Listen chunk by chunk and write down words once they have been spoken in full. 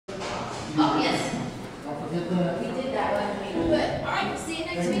We did that one week. Good. All right. See you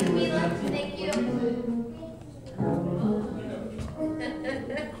next week, Mila. Thank you.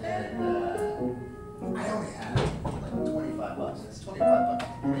 I only had like 25 bucks. It's 25 bucks to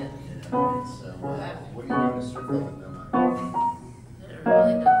come in. So, what are you doing to strip club with no money? I don't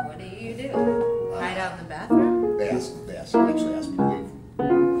really know. What do you do? Hide out in the bathroom? They actually asked me to leave.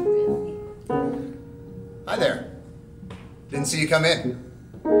 Really? Hi there. Didn't see you come in.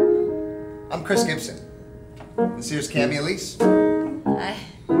 I'm Chris Gibson. This here's Cammy Elise. Hi.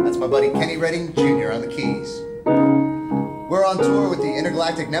 That's my buddy Kenny Redding Jr. on the keys. We're on tour with the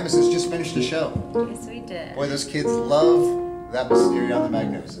Intergalactic Nemesis. Just finished the show. Yes, we did. Boy, those kids love that Mysterion the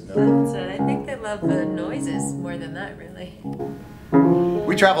Magnificent, don't I think they love the noises more than that, really. they?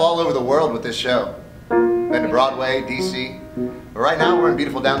 We travel all over the world with this show. Been to Broadway, D.C. But right now we're in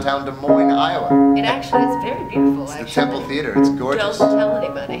beautiful downtown Des Moines, Iowa. It actually is very beautiful, It's the actually. Temple Theater. It's gorgeous. Don't tell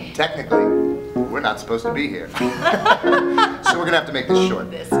anybody. Technically, we're not supposed to be here. So we're gonna have to make this short.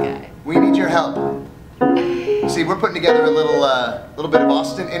 This guy. We need your help. See, we're putting together a little bit of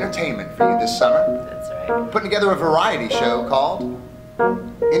Austin entertainment for you this summer. That's right. Putting together a variety show called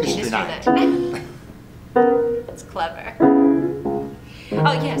Industry Night. That's clever.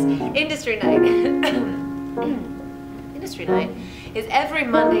 Oh yes, Industry Night. Industry Night is every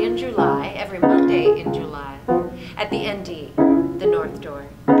Monday in July, at the ND, the North Door.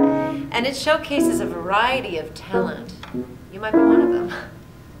 And it showcases a variety of talent. You might be one of them.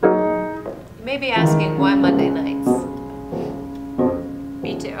 You may be asking, why Monday nights?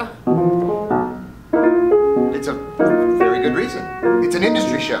 Me too. It's a very good reason. It's an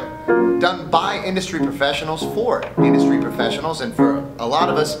industry show done by industry professionals for industry professionals, and for a lot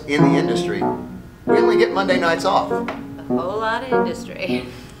of us in the industry, we only get Monday nights off. A whole lot of industry.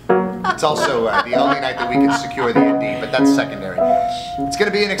 It's also the only night that we can secure the ND, but that's secondary. It's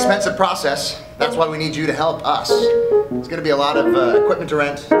going to be an expensive process. That's why we need you to help us. It's going to be a lot of equipment to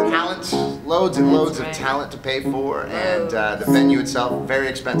rent, talent, loads and loads of talent to pay for, and the venue itself, very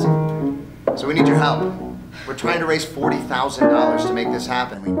expensive. So we need your help. We're trying to raise $40,000 to make this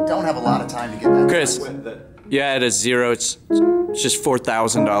happen. We don't have a lot of time to get that. Chris, yeah, it is zero. It's just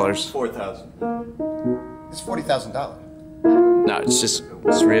 $4,000. 4,000. It's $40,000. No, it's just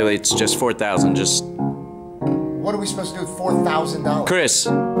 4,000. Just What are we supposed to do with $4,000? Chris.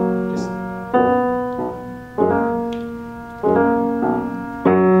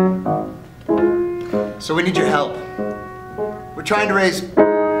 So we need your help. We're trying to raise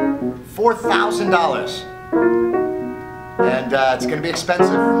 $4,000. And it's going to be expensive.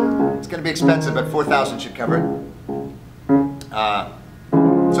 It's going to be expensive, but $4,000 should cover it.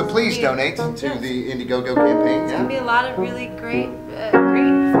 So please donate to the Indiegogo campaign. There's gonna be a lot of really great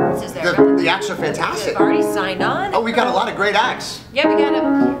performances there. The acts are fantastic. We've already signed on. Oh, we got a lot of great acts. Yeah,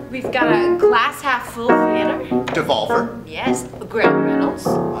 we've got a glass half full theater. Devolver, Yes, Graham Reynolds,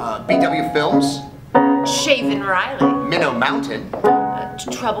 BW Films, Shaven Riley, Minnow Mountain,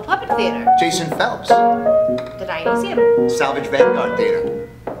 Trouble Puppet Theater, Jason Phelps, the Dionysium, Salvage Vanguard Theater.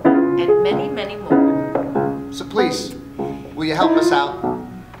 and many, many more. So please, will you help us out?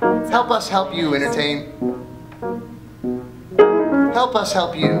 Help us help you entertain. Help us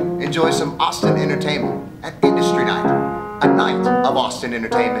help you enjoy some Austin entertainment at Industry Night. A night of Austin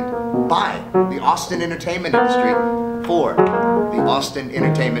entertainment by the Austin entertainment industry for the Austin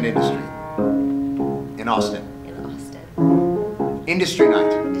entertainment industry in Austin. In Austin. Industry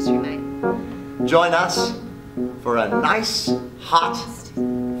Night. Industry Night. Join us for a nice, hot,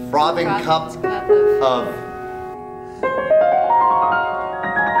 frothing cup of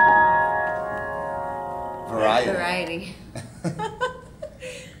variety.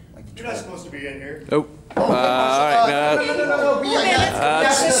 You're not supposed to be in here. Oh. All right.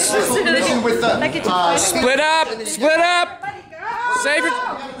 Split up. Split up. Save it.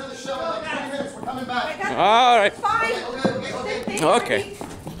 All right. Okay.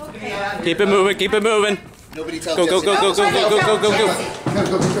 Keep it moving. Keep it moving. Nobody tells Go, go, Jesse. go, go, go, go, go, go, go, go. Go.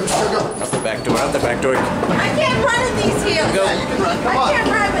 Out the back door. Out the back door. I can't run in these heels. Go. You can run. Come I on. can't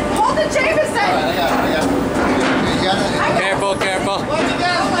run, but hold the Jameson. I got it. You got it. Careful. Careful. Oh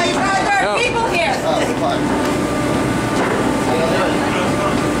my God, there are Go. people here. Oh, fine.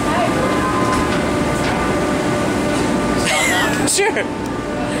 Sure.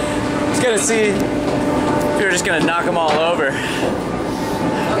 Just gonna see if you're just gonna knock them all over.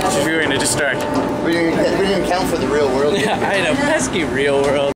 If you're gonna just start. We didn't count for the real world. Yeah, I know. Pesky real world.